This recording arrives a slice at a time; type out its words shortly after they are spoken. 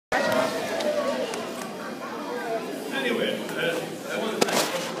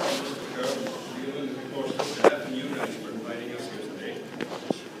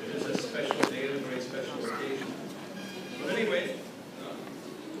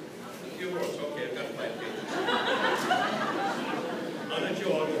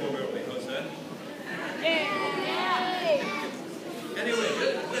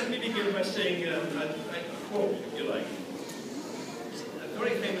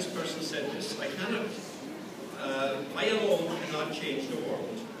cannot change the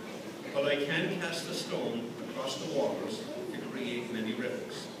world, but I can cast a stone across the waters to create many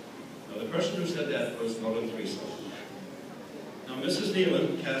ripples. Now, the person who said that was Mother Teresa. Now, Mrs.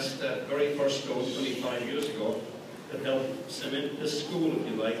 Nealon cast that very first stone 25 years ago that helped cement this school, if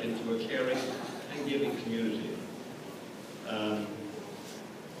you like, into a caring and giving community.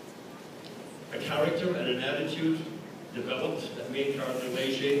 A character and an attitude developed that made Cardinal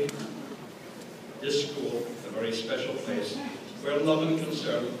Leger, this school, a very special place where love and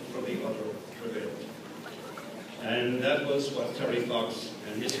concern for the other prevailed. And that was what Terry Fox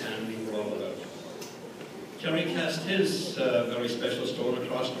and his family were all about. Terry cast his very special stone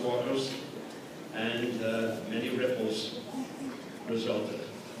across the waters, and many ripples resulted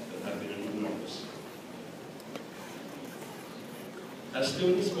that have been enormous. As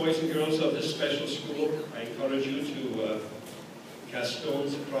students, boys and girls of this special school, I encourage you to cast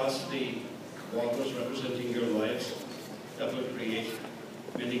stones across the waters representing your lives that will create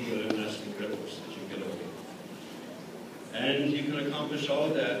many good and lasting ripples as you get older. And you can accomplish all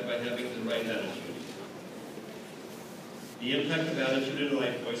of that by having the right attitude. The impact of attitude in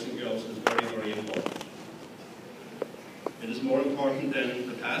life, boys and girls, is very, very important. It is more important than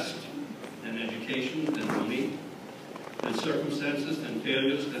the past, than education, than money, than circumstances, than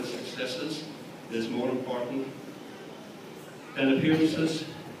failures, than successes. It is more important than appearances,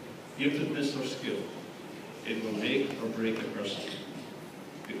 giftedness, or skill. It will make or break a person.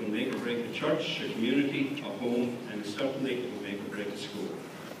 It will make or break a church, a community, a home, and certainly it will make or break a school.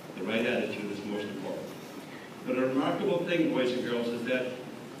 The right attitude is most important. But a remarkable thing, boys and girls, is that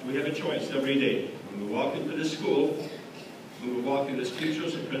we have a choice every day. When we walk into this school, when we walk in as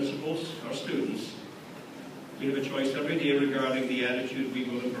teachers or principals or students, we have a choice every day regarding the attitude we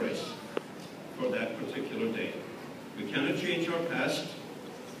will embrace for that particular day. We cannot change our past.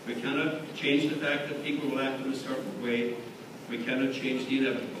 We cannot change the fact that people will act in a certain way. We cannot change the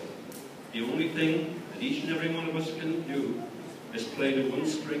inevitable. The only thing that each and every one of us can do is play the one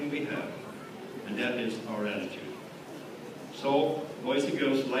string we have, and that is our attitude. So, boys and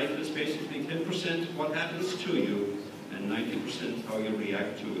girls, life is basically 10% what happens to you and 90% how you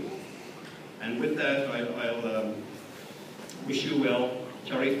react to it. And with that, I'll wish you well.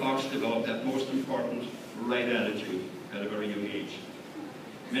 Terry Fox developed that most important right attitude at a very young age.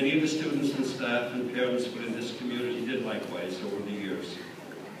 Many of the students and staff and parents within this community did likewise over the years.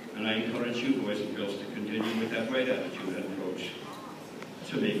 And I encourage you, boys and girls, to continue with that right attitude and approach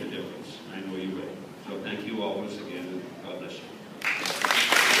to make a difference. I know you will. So thank you all once again, and God bless you.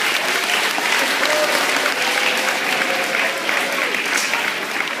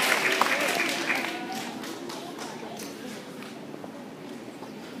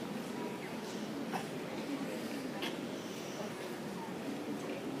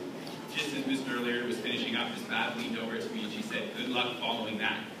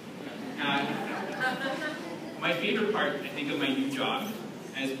 My favorite part, I think, of my new job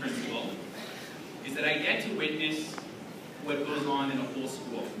as principal is that I get to witness what goes on in a whole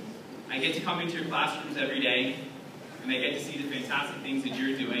school. I get to come into your classrooms every day, and I get to see the fantastic things that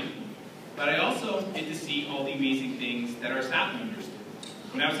you're doing, but I also get to see all the amazing things that our staff members do.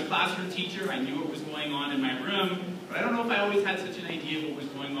 When I was a classroom teacher, I knew what was going on in my room, but I don't know if I always had such an idea of what was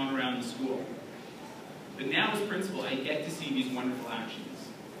going on around the school. But now as principal, I get to see these wonderful actions.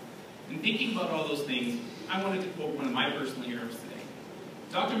 And thinking about all those things, I wanted to quote one of my personal heroes today.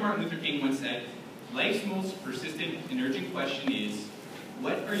 Dr. Martin Luther King once said, "Life's most persistent and urgent question is,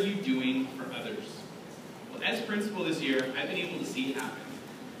 what are you doing for others?" Well, as principal this year, I've been able to see it happen.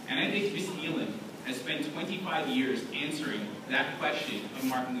 And I think Ms. Nealon has spent 25 years answering that question of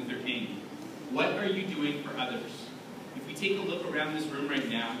Martin Luther King. What are you doing for others? If we take a look around this room right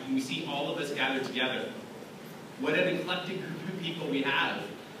now, and we see all of us gathered together, what an eclectic group of people we have,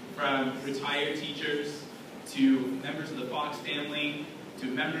 from retired teachers to members of the Fox family, to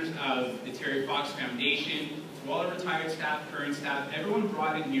members of the Terry Fox Foundation, to all our retired staff, current staff. Everyone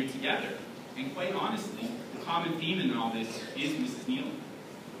brought it here together. And quite honestly, the common theme in all this is Mrs. Nealon.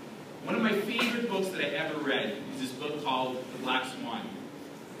 One of my favorite books that I ever read is this book called The Black Swan.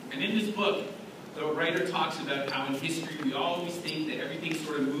 And in this book, the writer talks about how in history we always think that everything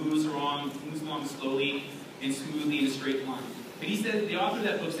sort of moves along slowly and smoothly in a straight line. But he said, the author of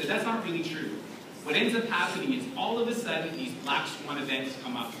that book said, that's not really true. What ends up happening is all of a sudden these black swan events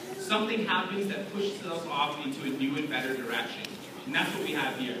come up. Something happens that pushes us off into a new and better direction. And that's what we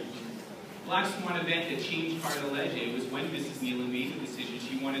have here. Black swan event that changed Cardinal Leger was when Mrs. Nealon made the decision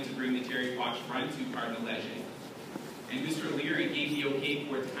she wanted to bring the Terry Fox Front to Cardinal Leger. And Mr. O'Leary gave the okay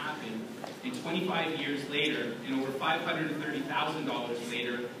for it to happen. And 25 years later, and over $530,000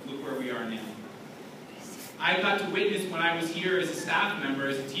 later, look where we are now. I got to witness when I was here as a staff member,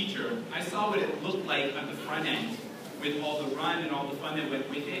 as a teacher. I saw what it looked like at the front end with all the run and all the fun that went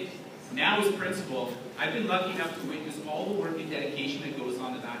with it. Now as principal, I've been lucky enough to witness all the work and dedication that goes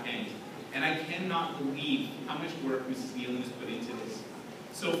on the back end. And I cannot believe how much work Mrs. Nealon has put into this.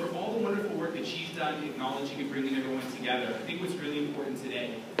 So for all the wonderful work that she's done, acknowledging and bringing everyone together, I think what's really important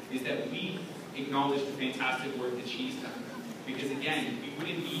today is that we acknowledge the fantastic work that she's done. Because again, we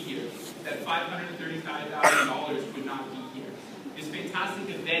wouldn't be here. That $535,000 would not be here. This fantastic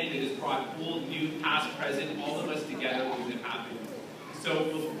event that has brought old, new, past, present, all of us together wouldn't have happened. So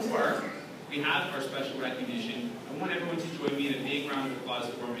before we have our special recognition, I want everyone to join me in a big round of applause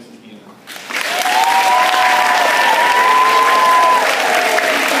for Mrs. Nealon.